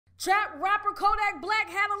Trap rapper Kodak Black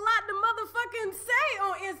had a lot to motherfucking say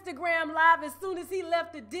on Instagram Live as soon as he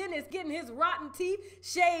left the dentist getting his rotten teeth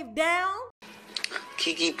shaved down.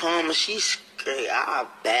 Keke Palmer, she's great. I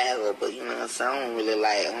bag her, but you know what I'm saying? I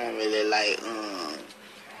don't really like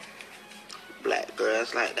black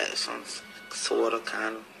girls like that. Some sort of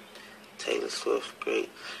kind of. Taylor Swift,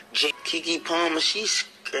 great. Keke Palmer, she's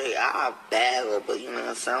great. I bag her, but you know what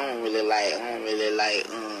I'm saying? I don't really like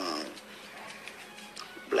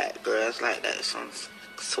black girls like that. Some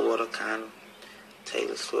sort of kind of.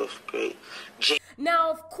 Taylor Swift, great.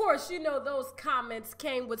 Now, of course, you know those comments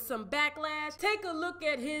came with some backlash. Take a look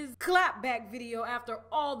at his clapback video after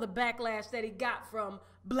all the backlash that he got from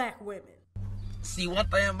black women. See, one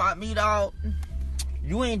thing about me, dog,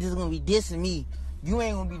 you ain't just gonna be dissing me. You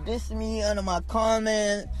ain't gonna be dissing me under my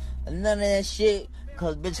comments and none of that shit.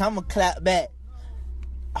 Cause, bitch, I'ma clap back.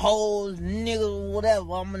 Hoes, niggas,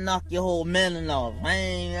 whatever, I'ma knock your whole melon off. I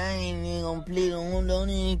ain't even gonna plead, don't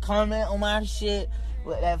even comment on my shit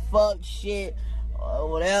with that fuck shit or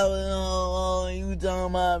whatever. You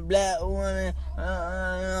talking about black woman,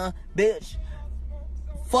 bitch.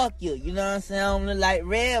 Fuck you, you know what I'm saying? I don't like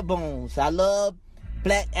red bones. I love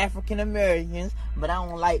black African Americans, but I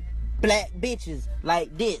don't like black bitches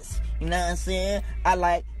like this. You know what I'm saying? I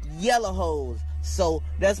like yellow hoes. So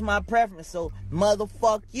that's my preference. So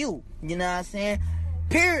motherfuck you. You know what I'm saying?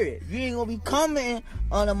 Period. You ain't gonna be commenting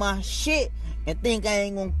under my shit and think I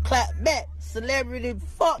ain't gonna clap back. Celebrity,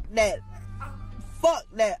 fuck that. Fuck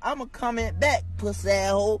that. I'ma comment back, pussy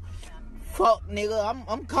asshole. Fuck nigga,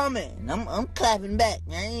 I'm coming. I'm clapping back.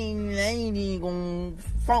 I ain't even gonna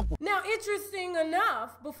front. Now, interesting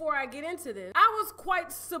enough, before I get into this, I was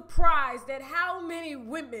quite surprised at how many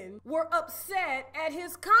women were upset at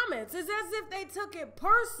his comments. It's as if they took it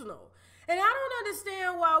personal. And I don't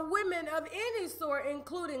understand why women of any sort,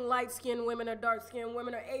 including light-skinned women or dark-skinned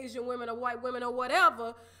women or Asian women or white women or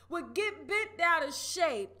whatever, would get bent out of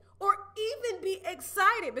shape or even be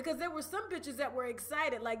excited, because there were some bitches that were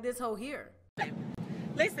excited like this hoe here.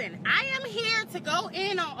 Listen, I am here to go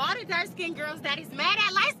in on all the dark-skinned girls that is mad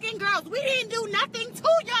at light-skinned girls. We didn't do nothing to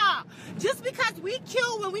y'all. Just because we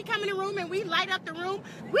cute when we come in the room and we light up the room,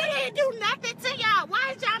 we didn't do nothing to y'all.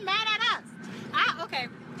 Why is y'all mad at us? Okay,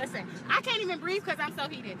 listen, I can't even breathe because I'm so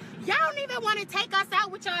heated. Y'all don't even want to take us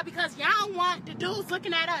out with y'all because y'all don't want the dudes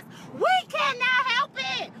looking at us. We cannot help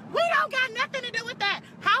it. We don't got nothing to do with that.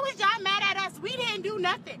 How is y'all mad at us? We didn't do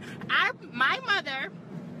nothing. My mother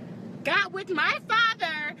got with my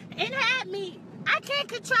father and had me. I can't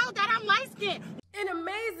control that I'm light-skinned. And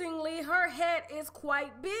amazingly, her head is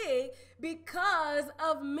quite big because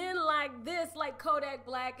of men like this, like Kodak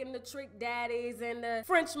Black and the Trick Daddies and the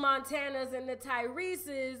French Montanas and the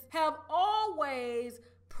Tyreses have always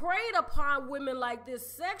preyed upon women like this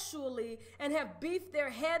sexually and have beefed their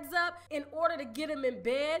heads up in order to get them in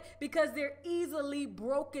bed because they're easily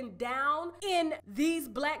broken down in these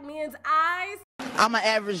black men's eyes. I'm an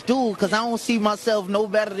average dude because I don't see myself no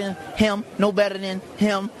better than him, no better than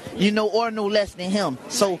him, you know, or no less than him.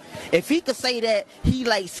 So if he could say that he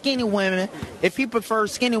likes skinny women, if he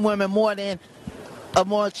prefers skinny women more than a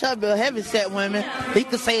more chubby or heavy-set women, he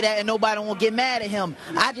could say that and nobody won't get mad at him.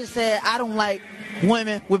 I just said I don't like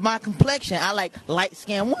women with my complexion. I like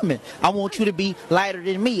light-skinned women. I want you to be lighter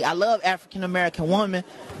than me. I love African-American women,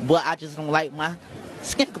 but I just don't like my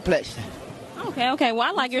skin complexion. Okay. Well,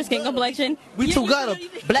 I like your skin complexion. We too gutter.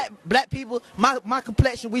 Black people, my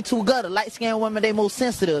complexion, we too gutter. Light-skinned women, they most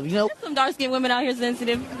sensitive, you know? There's some dark-skinned women out here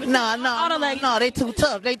sensitive. No, they too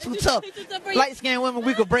tough. They too tough. Light-skinned women,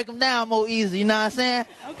 we could break them down more easy, you know what I'm saying?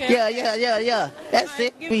 Okay. Yeah. That's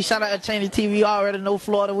it. We shout out to Cheney TV. You already know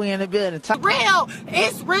Florida, we in the building.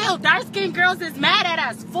 It's real. Dark-skinned girls is mad at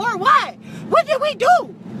us. For what? What did we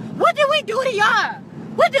do? What did we do to y'all?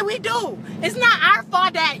 What did we do? It's not our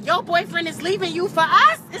fault that your boyfriend is leaving you for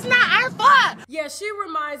us. It's not our fault. Yeah, she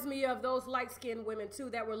reminds me of those light-skinned women, too,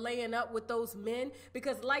 that were laying up with those men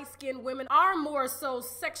because light-skinned women are more so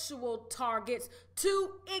sexual targets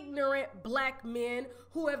to ignorant black men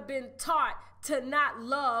who have been taught to not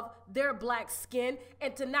love their black skin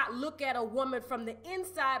and to not look at a woman from the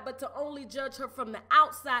inside, but to only judge her from the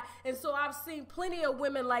outside. And so I've seen plenty of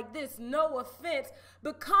women like this, no offense,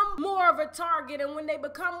 become more of a target. And when they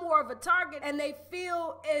become more of a target and they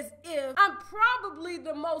feel as if I'm probably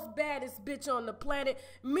the most baddest bitch on the planet,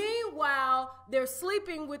 meanwhile, they're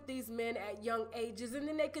sleeping with these men at young ages, and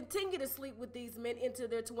then they continue to sleep with these men into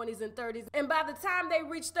their 20s and 30s. And by the time they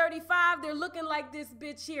reach 35, they're looking like this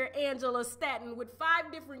bitch here, Angela Stack. chatting with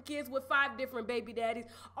 5 different kids with 5 different baby daddies,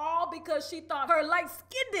 all because she thought her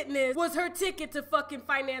light-skinnedness was her ticket to fucking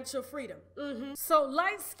financial freedom. So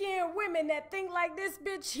light-skinned women that think like this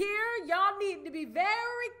bitch here, y'all need to be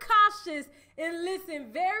very cautious and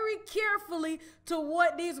listen very carefully to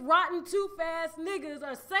what these rotten tooth-ass niggas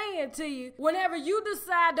are saying to you whenever you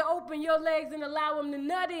decide to open your legs and allow them to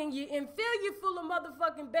nut in you and fill you full of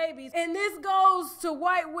motherfucking babies. And this goes to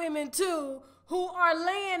white women too, who are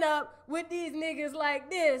laying up with these niggas like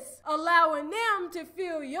this, allowing them to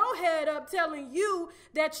fill your head up, telling you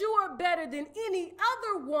that you are better than any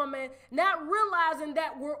other woman, not realizing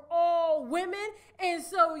that we're all women. And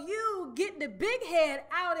so you get the big head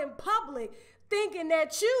out in public, thinking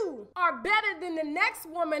that you are better than the next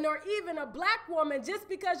woman or even a black woman just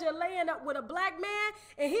because you're laying up with a black man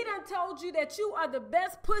and he done told you that you are the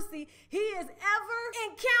best pussy he has ever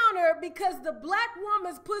encountered because the black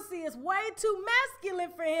woman's pussy is way too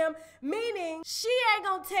masculine for him, meaning she ain't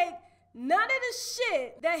gonna take none of the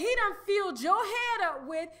shit that he done filled your head up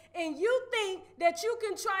with, and you think that you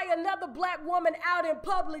can try another black woman out in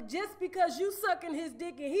public just because you sucking his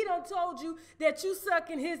dick and he done told you that you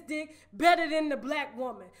sucking his dick better than the black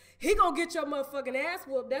woman. He gonna get your motherfucking ass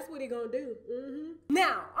whooped. That's what he gonna do.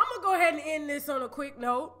 Now, I'm gonna go ahead and end this on a quick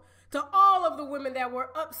note. To all of the women that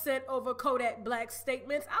were upset over Kodak Black's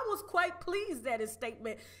statements, I was quite pleased at his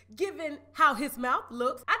statement, given how his mouth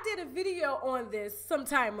looks. I did a video on this some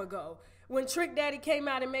time ago when Trick Daddy came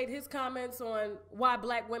out and made his comments on why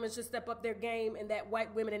black women should step up their game and that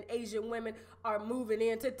white women and Asian women are moving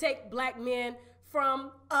in to take black men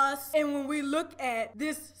from us. And when we look at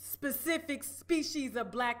this specific species of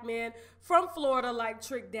black men from Florida like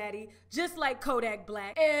Trick Daddy, just like Kodak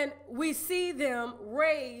Black, and we see them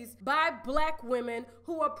raised by black women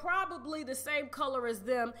who are probably the same color as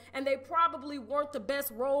them, and they probably weren't the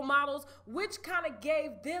best role models, which kind of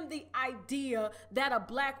gave them the idea that a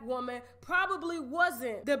black woman probably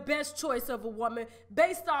wasn't the best choice of a woman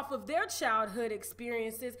based off of their childhood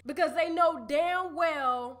experiences, because they know damn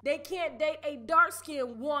well they can't date a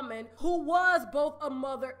dark-skinned woman who was both a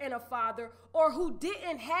mother and a father, or who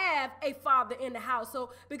didn't have a father in the household,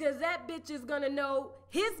 because that bitch is gonna know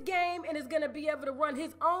his game and is gonna be able to run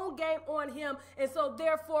his own game on him, and so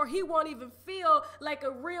therefore he won't even feel like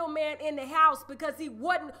a real man in the house because he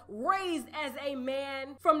wasn't raised as a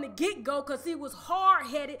man from the get-go, because he was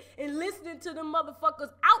hard-headed and listening to the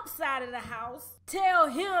motherfuckers outside of the house tell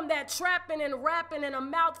him that trapping and rapping and a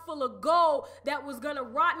mouthful of gold that was gonna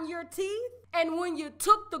rotten your teeth. And when you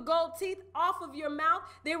took the gold teeth off of your mouth,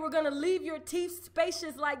 they were gonna leave your teeth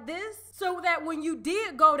spacious like this, so that when you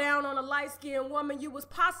did go down on a light-skinned woman, you was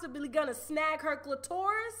possibly gonna snag her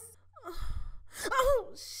clitoris.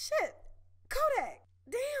 Oh, shit. Kodak,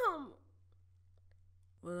 damn.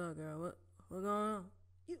 What up, girl? What going on?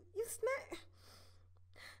 You snag...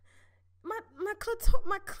 My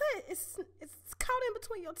clit is caught in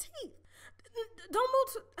between your teeth. Don't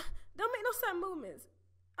make no sudden movements.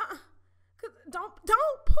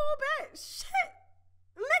 Don't pull back. Shit.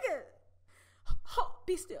 Nigga.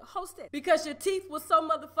 Be still. Hold still. Because your teeth was so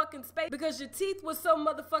motherfucking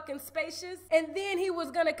spacious. And then he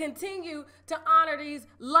was gonna continue to honor these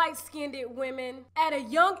light-skinned women at a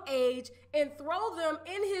young age and throw them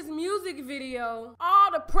in his music video,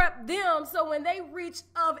 all to prep them so when they reach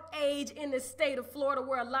of age in the state of Florida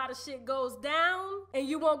where a lot of shit goes down and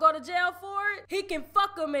you won't go to jail for it, he can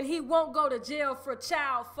fuck them and he won't go to jail for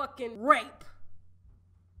child fucking rape.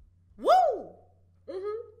 Woo!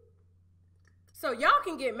 So y'all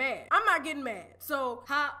can get mad. I'm not getting mad. So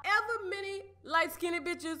however many light-skinned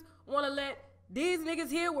bitches want to let these niggas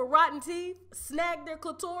here with rotten teeth snag their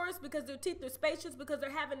clitoris because their teeth are spacious, because they're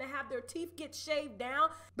having to have their teeth get shaved down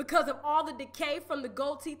because of all the decay from the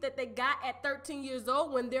gold teeth that they got at 13 years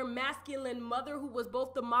old when their masculine mother, who was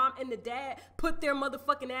both the mom and the dad, put their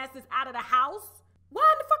motherfucking asses out of the house. Why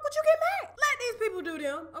in the fuck would you get mad? Let these people do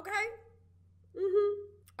them, okay?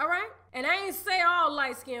 All right? And I ain't say all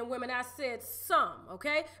light-skinned women, I said some,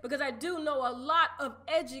 okay? Because I do know a lot of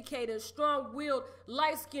educated, strong-willed,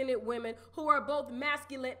 light-skinned women who are both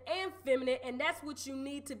masculine and feminine, and that's what you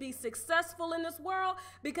need to be successful in this world,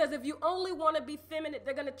 because if you only want to be feminine,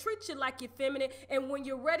 they're going to treat you like you're feminine, and when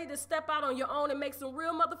you're ready to step out on your own and make some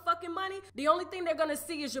real motherfucking money, the only thing they're going to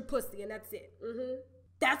see is your pussy, and that's it.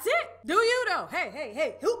 That's it. Do you though?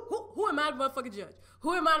 Hey. Who am I the motherfucking judge?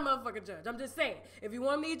 Who am I the motherfucking judge? I'm just saying. If you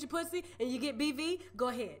want me to eat your pussy and you get BV, go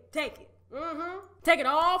ahead. Take it. Take it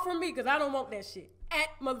all from me, because I don't want that shit at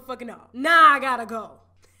motherfucking all. Nah, I gotta go.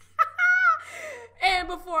 And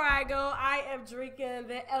before I go, I am drinking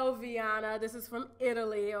the Elviana. This is from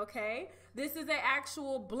Italy, okay? This is an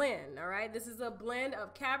actual blend, all right? This is a blend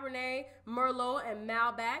of Cabernet, Merlot, and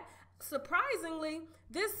Malbec. Surprisingly,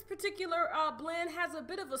 this particular blend has a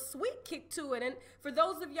bit of a sweet kick to it. And for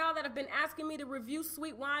those of y'all that have been asking me to review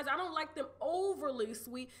sweet wines, I don't like them overly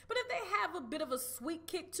sweet, but if they have a bit of a sweet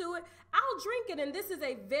kick to it, I'll drink it. And this is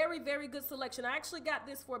a very, very good selection. I actually got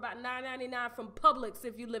this for about $9.99 from Publix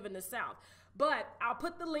if you live in the South. But I'll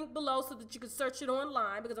put the link below so that you can search it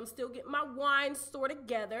online, because I'm still getting my wine store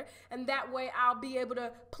together. And that way I'll be able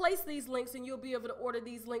to place these links, and you'll be able to order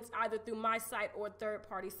these links either through my site or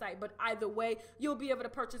third-party site. But either way, you'll be able to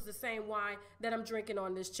purchase the same wine that I'm drinking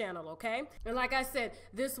on this channel, okay? And like I said,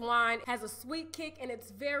 this wine has a sweet kick, and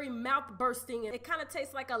it's very mouth-bursting. And it kind of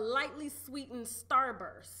tastes like a lightly sweetened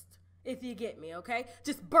Starburst, if you get me, okay?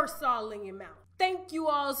 Just bursts all in your mouth. Thank you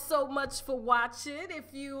all so much for watching.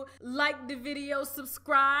 If you liked the video,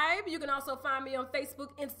 subscribe. You can also find me on Facebook,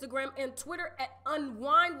 Instagram, and Twitter at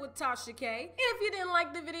UNWINEWITHTASHAK. And if you didn't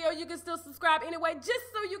like the video, you can still subscribe anyway, just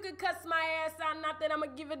so you can cuss my ass out. Not that I'm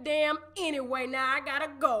gonna give a damn anyway. Now I gotta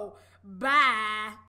go. Bye.